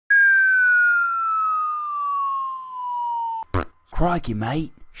Crikey,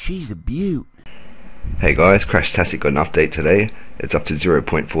 mate, she's a beaut. Hey guys, Crashtastic got an update today. It's up to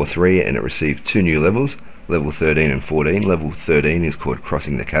 0.43 and it received 2 new levels, level 13 and 14. Level 13 is called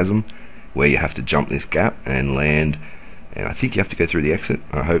Crossing the Chasm, where you have to jump this gap and land, and I think you have to go through the exit.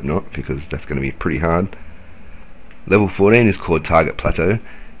 I hope not, because that's going to be pretty hard. Level 14 is called Target Plateau,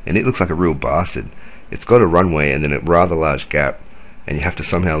 and it looks like a real bastard. It's got a runway and then a rather large gap, and you have to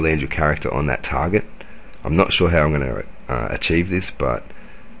somehow land your character on that target. I'm not sure how I'm going to achieve this, but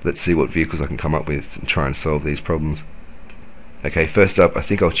let's see what vehicles I can come up with and try and solve these problems. Okay, first up, I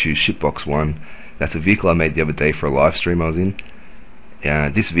think I'll choose Shipbox 1. That's a vehicle I made the other day for a live stream I was in.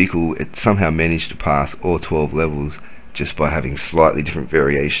 This vehicle, it somehow managed to pass all 12 levels just by having slightly different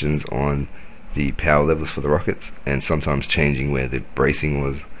variations on the power levels for the rockets, and sometimes changing where the bracing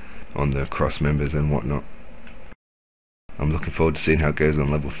was on the cross members and whatnot. I'm looking forward to seeing how it goes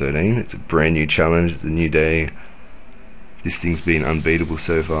on level 13. It's a brand new challenge, it's a new day. This thing's been unbeatable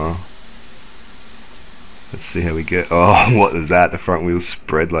so far. Let's see how we get. Oh, what was that? The front wheels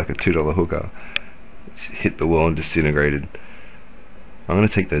spread like a $2 hooker. It's hit the wall and disintegrated. I'm going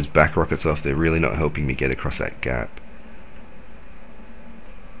to take those back rockets off. They're really not helping me get across that gap.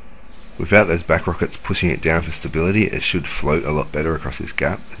 Without those back rockets pushing it down for stability, it should float a lot better across this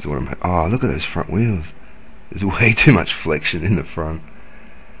gap. Is what I'm. Oh, look at those front wheels. There's way too much flexion in the front.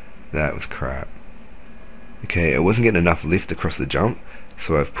 That was crap. Okay, it wasn't getting enough lift across the jump,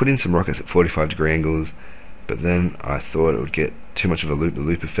 so I've put in some rockets at 45-degree angles, but then I thought it would get too much of a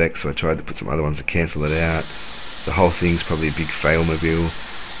loop-the-loop effect, so I tried to put some other ones to cancel it out. The whole thing's probably a big fail-mobile.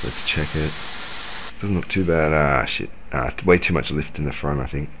 Let's check it. Doesn't look too bad. Ah, shit. Way too much lift in the front, I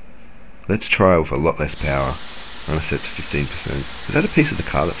think. Let's try with a lot less power. I'm going to set to 15%. Is that a piece of the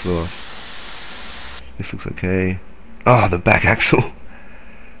car that flew off? This looks okay. Oh, the back axle!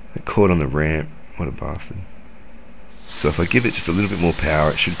 It caught on the ramp. What a bastard. So if I give it just a little bit more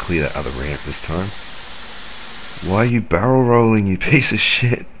power, it should clear that other ramp this time. Why are you barrel rolling, you piece of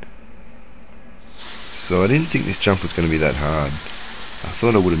shit? So I didn't think this jump was going to be that hard. I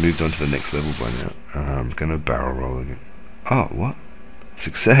thought I would have moved on to the next level by now. I'm going to barrel roll again. Oh, what?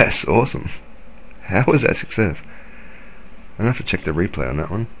 Success! Awesome. How was that success? I'm going to have to check the replay on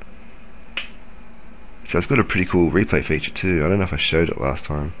that one. So it's got a pretty cool replay feature too. I don't know if I showed it last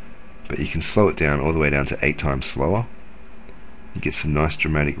time, but you can slow it down all the way down to 8 times slower. You get some nice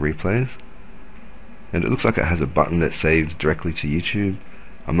dramatic replays, and it looks like it has a button that saves directly to YouTube.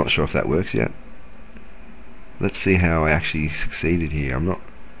 I'm not sure if that works yet. Let's see how I actually succeeded here. I'm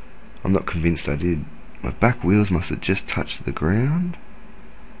not convinced I did. My back wheels must have just touched the ground.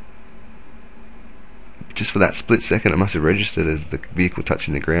 Just for that split second, it must have registered as the vehicle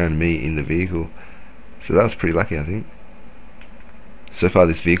touching the ground, me in the vehicle. So that was pretty lucky, I think. So far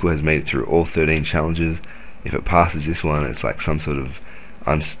this vehicle has made it through all 13 challenges. If it passes this one, it's like some sort of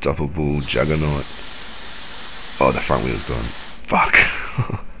unstoppable juggernaut. Oh, the front wheel's gone. Fuck.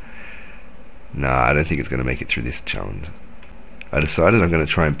 Nah, I don't think it's going to make it through this challenge. I decided I'm going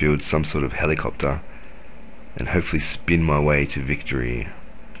to try and build some sort of helicopter and hopefully spin my way to victory.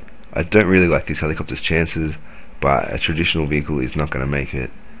 I don't really like this helicopter's chances, but a traditional vehicle is not going to make it.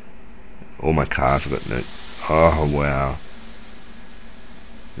 All my cars have got no... Oh, wow.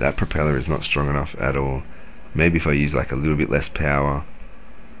 That propeller is not strong enough at all. Maybe if I use like a little bit less power,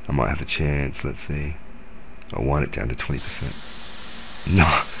 I might have a chance. Let's see. I'll wind it down to 20%.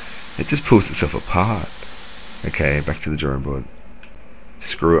 No, it just pulls itself apart. Okay, back to the drawing board.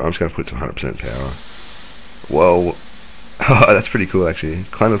 Screw it, I'm just going to put it to 100% power. Whoa. Oh, that's pretty cool actually.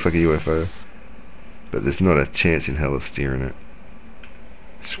 Kind of looks like a UFO. But there's not a chance in hell of steering it.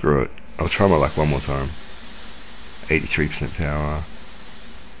 Screw it. I'll try my luck one more time. 83% power.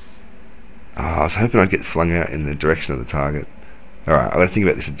 Oh, I was hoping I'd get flung out in the direction of the target. Alright, I've got to think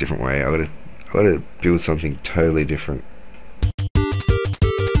about this a different way. I've got to build something totally different.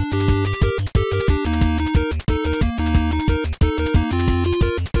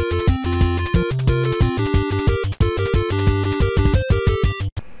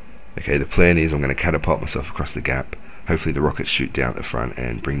 Okay, the plan is I'm going to catapult myself across the gap. Hopefully the rockets shoot down at the front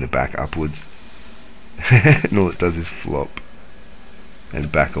and bring the back upwards. And all it does is flop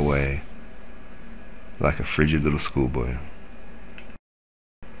and back away like a frigid little schoolboy.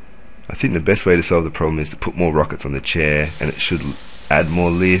 I think the best way to solve the problem is to put more rockets on the chair, and it should add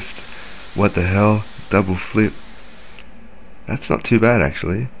more lift. What the hell? Double flip. That's not too bad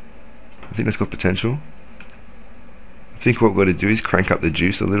actually. I think that's got potential. I think what we've got to do is crank up the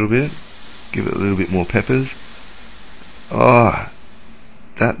juice a little bit, give it a little bit more peppers. Oh,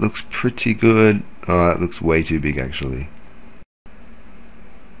 that looks pretty good. Oh, that looks way too big actually.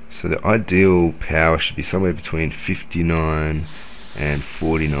 So the ideal power should be somewhere between 59 and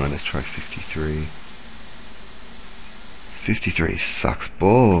 49. Let's try 53. 53 sucks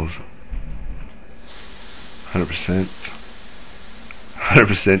balls. 100%.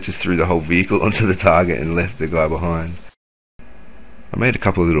 100% just threw the whole vehicle onto the target and left the guy behind. I made a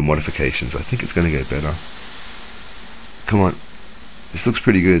couple of little modifications. I think it's going to go better. Come on. This looks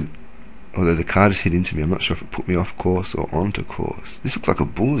pretty good. Although the car just hit into me. I'm not sure if it put me off course or onto course. This looks like a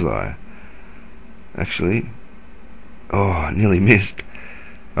bullseye. Actually. Oh, I nearly missed.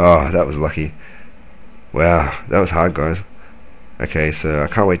 Oh, that was lucky. Wow, that was hard, guys. Okay, so I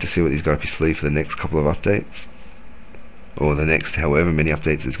can't wait to see what he's got up his sleeve for the next couple of updates. Or the next however many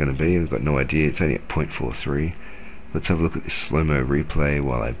updates it's going to be. We've got no idea. It's only at 0.43. Let's have a look at this slow-mo replay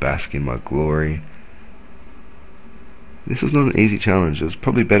while I bask in my glory. This was not an easy challenge. There's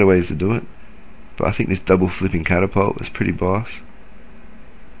probably better ways to do it, but I think this double flipping catapult is pretty boss.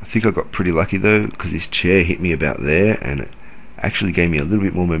 I think I got pretty lucky though, because this chair hit me about there and it actually gave me a little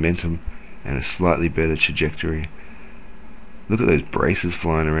bit more momentum and a slightly better trajectory. Look at those braces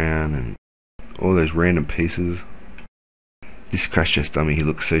flying around and all those random pieces. This crash test dummy, he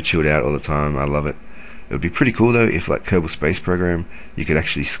looks so chilled out all the time. I love it. It would be pretty cool though if, like Kerbal Space Program, you could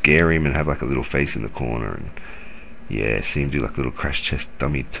actually scare him and have like a little face in the corner and yeah, see him do like little crash test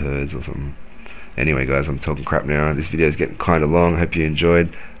dummy turds or something. Anyway guys, I'm talking crap now. This video is getting kinda long. Hope you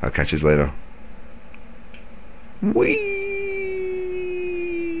enjoyed. I'll catch you later. Whee!